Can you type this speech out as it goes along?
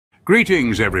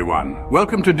Greetings, everyone.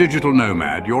 Welcome to Digital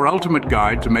Nomad, your ultimate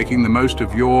guide to making the most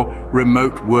of your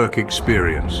remote work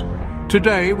experience.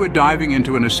 Today, we're diving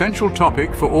into an essential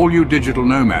topic for all you digital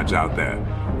nomads out there: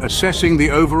 assessing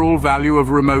the overall value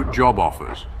of remote job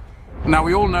offers. Now,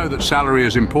 we all know that salary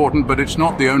is important, but it's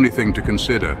not the only thing to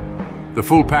consider. The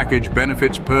full package,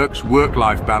 benefits, perks,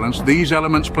 work-life balance, these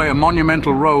elements play a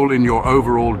monumental role in your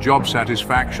overall job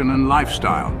satisfaction and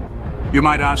lifestyle. You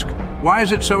might ask, why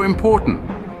is it so important?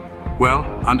 Well,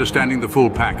 understanding the full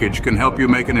package can help you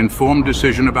make an informed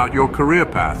decision about your career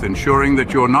path, ensuring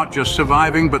that you're not just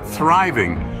surviving but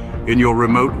thriving in your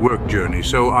remote work journey.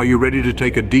 So are you ready to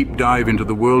take a deep dive into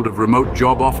the world of remote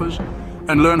job offers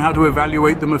and learn how to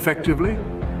evaluate them effectively?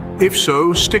 If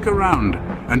so, stick around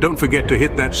and don't forget to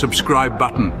hit that subscribe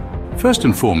button. First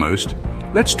and foremost,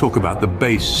 let's talk about the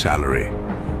base salary.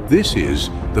 This is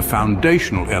the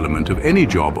foundational element of any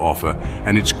job offer,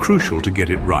 and it's crucial to get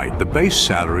it right. The base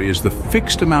salary is the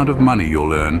fixed amount of money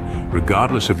you'll earn,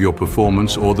 regardless of your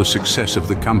performance or the success of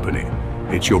the company.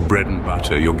 It's your bread and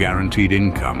butter, your guaranteed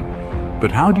income.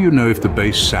 But how do you know if the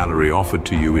base salary offered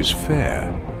to you is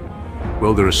fair?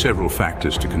 Well, there are several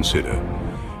factors to consider.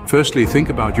 Firstly, think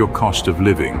about your cost of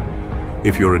living.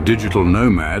 If you're a digital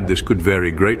nomad, this could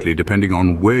vary greatly depending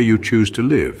on where you choose to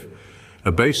live.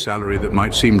 A base salary that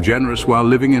might seem generous while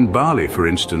living in Bali, for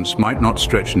instance, might not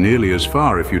stretch nearly as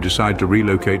far if you decide to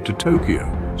relocate to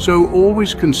Tokyo. So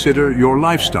always consider your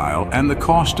lifestyle and the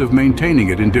cost of maintaining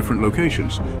it in different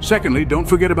locations. Secondly, don't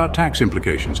forget about tax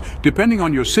implications. Depending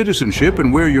on your citizenship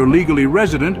and where you're legally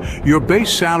resident, your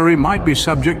base salary might be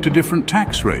subject to different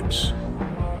tax rates.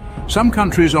 Some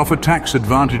countries offer tax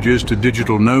advantages to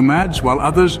digital nomads, while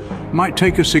others might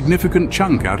take a significant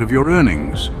chunk out of your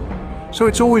earnings. So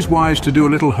it's always wise to do a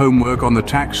little homework on the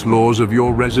tax laws of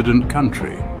your resident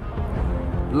country.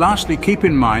 Lastly, keep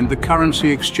in mind the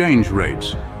currency exchange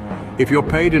rates. If you're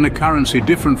paid in a currency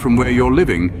different from where you're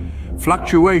living,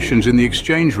 fluctuations in the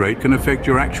exchange rate can affect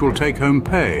your actual take-home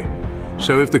pay.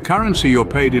 So if the currency you're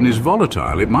paid in is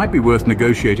volatile, it might be worth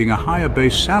negotiating a higher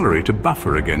base salary to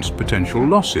buffer against potential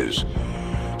losses.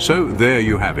 So there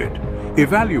you have it.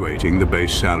 Evaluating the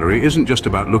base salary isn't just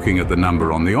about looking at the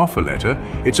number on the offer letter,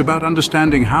 it's about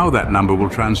understanding how that number will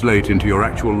translate into your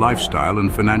actual lifestyle and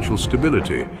financial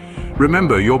stability.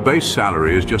 Remember, your base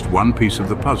salary is just one piece of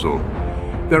the puzzle.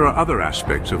 There are other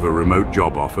aspects of a remote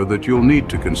job offer that you'll need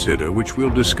to consider, which we'll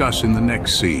discuss in the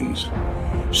next scenes.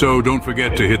 So don't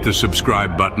forget to hit the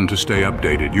subscribe button to stay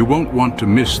updated. You won't want to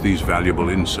miss these valuable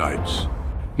insights.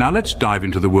 Now let's dive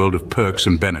into the world of perks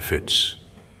and benefits.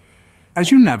 As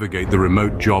you navigate the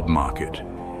remote job market,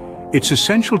 it's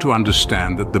essential to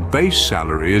understand that the base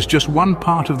salary is just one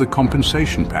part of the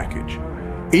compensation package.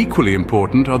 Equally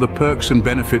important are the perks and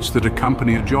benefits that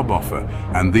accompany a job offer,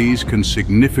 and these can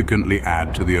significantly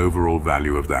add to the overall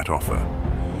value of that offer.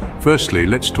 Firstly,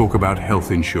 let's talk about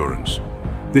health insurance.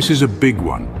 This is a big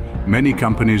one. Many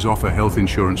companies offer health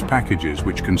insurance packages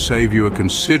which can save you a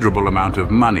considerable amount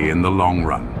of money in the long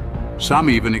run.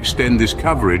 Some even extend this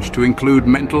coverage to include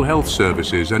mental health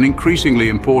services, an increasingly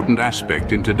important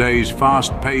aspect in today's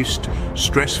fast-paced,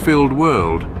 stress-filled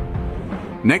world.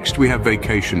 Next, we have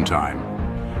vacation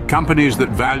time. Companies that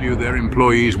value their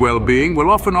employees' well-being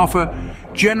will often offer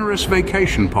generous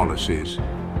vacation policies.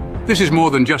 This is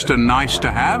more than just a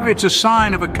nice-to-have, it's a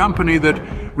sign of a company that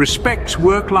respects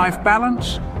work-life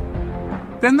balance.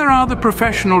 Then there are the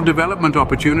professional development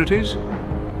opportunities.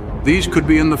 These could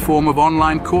be in the form of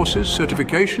online courses,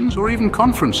 certifications, or even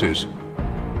conferences.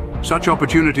 Such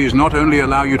opportunities not only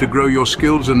allow you to grow your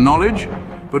skills and knowledge,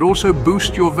 but also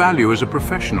boost your value as a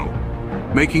professional,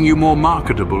 making you more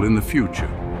marketable in the future.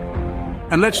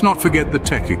 And let's not forget the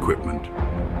tech equipment.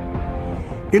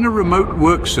 In a remote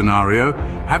work scenario,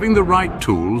 having the right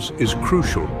tools is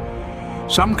crucial.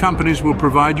 Some companies will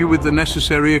provide you with the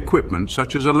necessary equipment,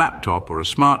 such as a laptop or a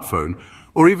smartphone,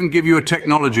 or even give you a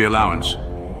technology allowance.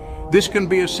 This can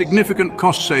be a significant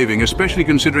cost saving, especially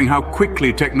considering how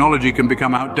quickly technology can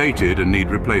become outdated and need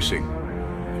replacing.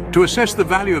 To assess the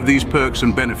value of these perks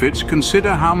and benefits,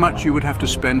 consider how much you would have to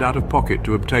spend out of pocket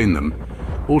to obtain them.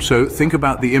 Also, think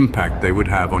about the impact they would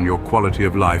have on your quality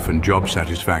of life and job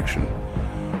satisfaction.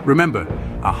 Remember,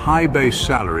 a high base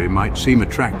salary might seem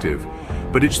attractive,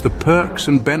 but it's the perks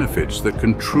and benefits that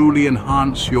can truly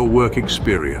enhance your work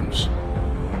experience.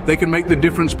 They can make the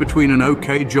difference between an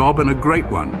okay job and a great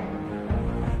one.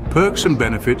 Perks and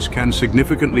benefits can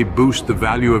significantly boost the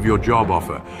value of your job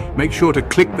offer. Make sure to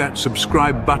click that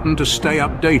subscribe button to stay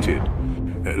updated.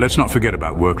 Let's not forget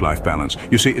about work-life balance.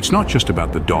 You see, it's not just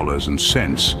about the dollars and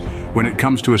cents when it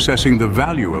comes to assessing the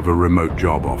value of a remote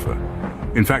job offer.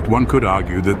 In fact, one could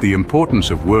argue that the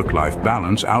importance of work-life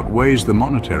balance outweighs the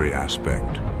monetary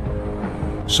aspect.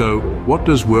 So, what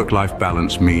does work-life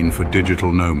balance mean for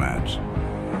digital nomads?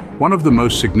 One of the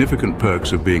most significant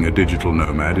perks of being a digital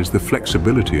nomad is the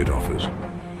flexibility it offers.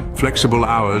 Flexible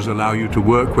hours allow you to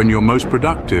work when you're most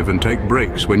productive and take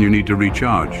breaks when you need to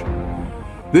recharge.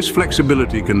 This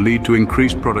flexibility can lead to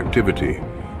increased productivity,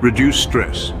 reduced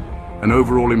stress, and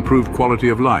overall improved quality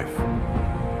of life.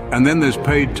 And then there's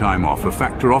paid time off, a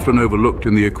factor often overlooked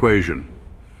in the equation.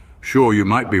 Sure, you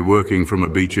might be working from a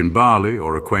beach in Bali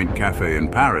or a quaint cafe in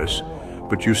Paris,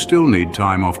 but you still need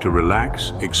time off to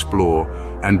relax, explore,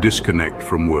 and disconnect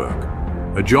from work.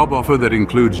 A job offer that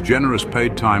includes generous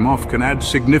paid time off can add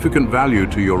significant value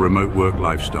to your remote work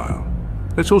lifestyle.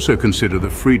 Let's also consider the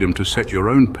freedom to set your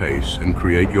own pace and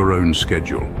create your own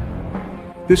schedule.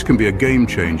 This can be a game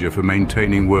changer for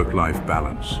maintaining work-life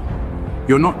balance.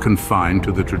 You're not confined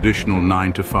to the traditional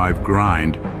 9-to-5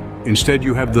 grind. Instead,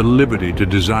 you have the liberty to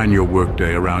design your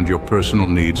workday around your personal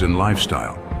needs and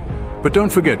lifestyle. But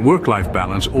don't forget, work-life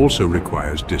balance also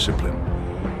requires discipline.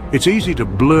 It's easy to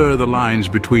blur the lines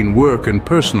between work and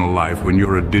personal life when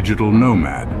you're a digital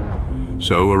nomad.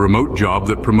 So, a remote job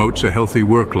that promotes a healthy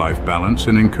work-life balance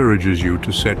and encourages you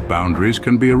to set boundaries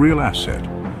can be a real asset.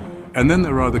 And then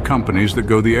there are the companies that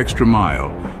go the extra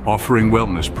mile, offering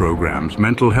wellness programs,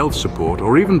 mental health support,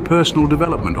 or even personal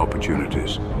development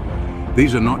opportunities.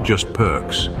 These are not just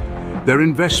perks. They're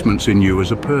investments in you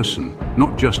as a person,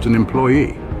 not just an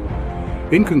employee.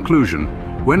 In conclusion,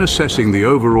 when assessing the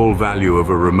overall value of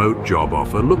a remote job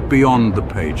offer, look beyond the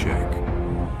paycheck.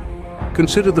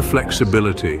 Consider the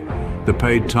flexibility, the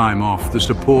paid time off, the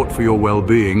support for your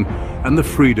well-being, and the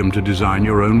freedom to design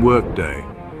your own workday.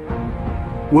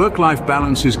 Work-life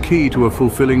balance is key to a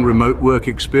fulfilling remote work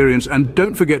experience, and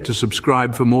don't forget to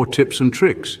subscribe for more tips and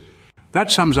tricks.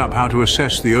 That sums up how to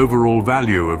assess the overall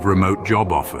value of remote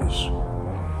job offers.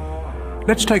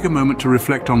 Let's take a moment to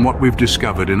reflect on what we've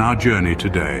discovered in our journey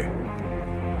today.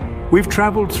 We've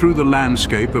traveled through the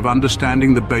landscape of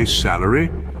understanding the base salary,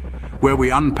 where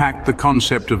we unpacked the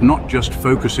concept of not just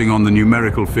focusing on the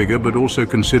numerical figure, but also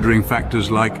considering factors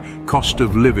like cost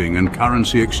of living and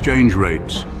currency exchange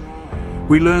rates.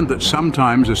 We learned that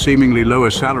sometimes a seemingly lower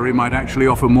salary might actually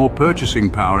offer more purchasing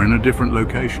power in a different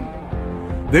location.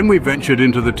 Then we ventured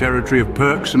into the territory of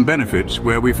perks and benefits,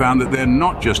 where we found that they're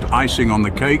not just icing on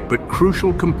the cake, but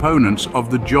crucial components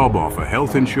of the job offer.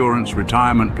 Health insurance,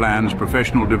 retirement plans,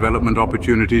 professional development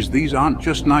opportunities, these aren't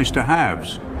just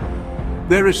nice-to-haves.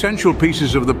 They're essential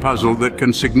pieces of the puzzle that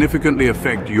can significantly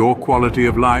affect your quality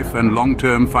of life and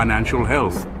long-term financial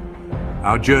health.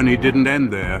 Our journey didn't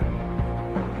end there.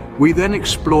 We then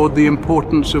explored the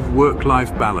importance of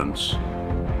work-life balance.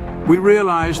 We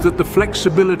realized that the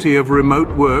flexibility of remote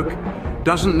work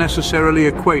doesn't necessarily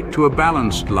equate to a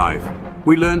balanced life.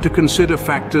 We learned to consider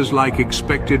factors like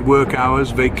expected work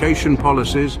hours, vacation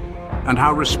policies, and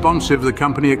how responsive the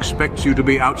company expects you to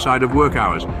be outside of work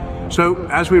hours. So,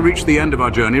 as we reach the end of our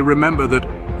journey, remember that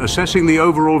assessing the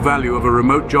overall value of a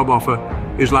remote job offer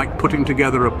is like putting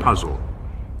together a puzzle.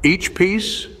 Each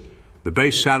piece, the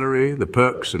base salary, the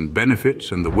perks and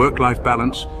benefits, and the work-life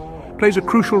balance, plays a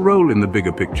crucial role in the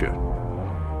bigger picture.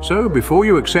 So, before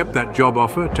you accept that job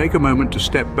offer, take a moment to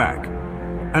step back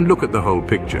and look at the whole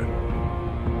picture.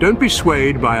 Don't be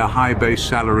swayed by a high base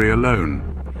salary alone.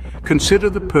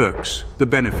 Consider the perks, the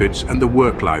benefits, and the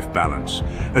work-life balance.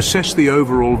 Assess the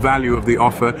overall value of the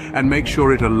offer and make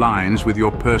sure it aligns with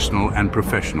your personal and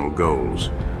professional goals.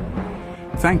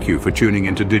 Thank you for tuning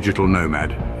into Digital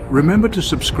Nomad. Remember to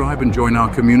subscribe and join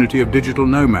our community of digital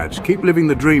nomads. Keep living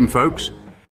the dream, folks.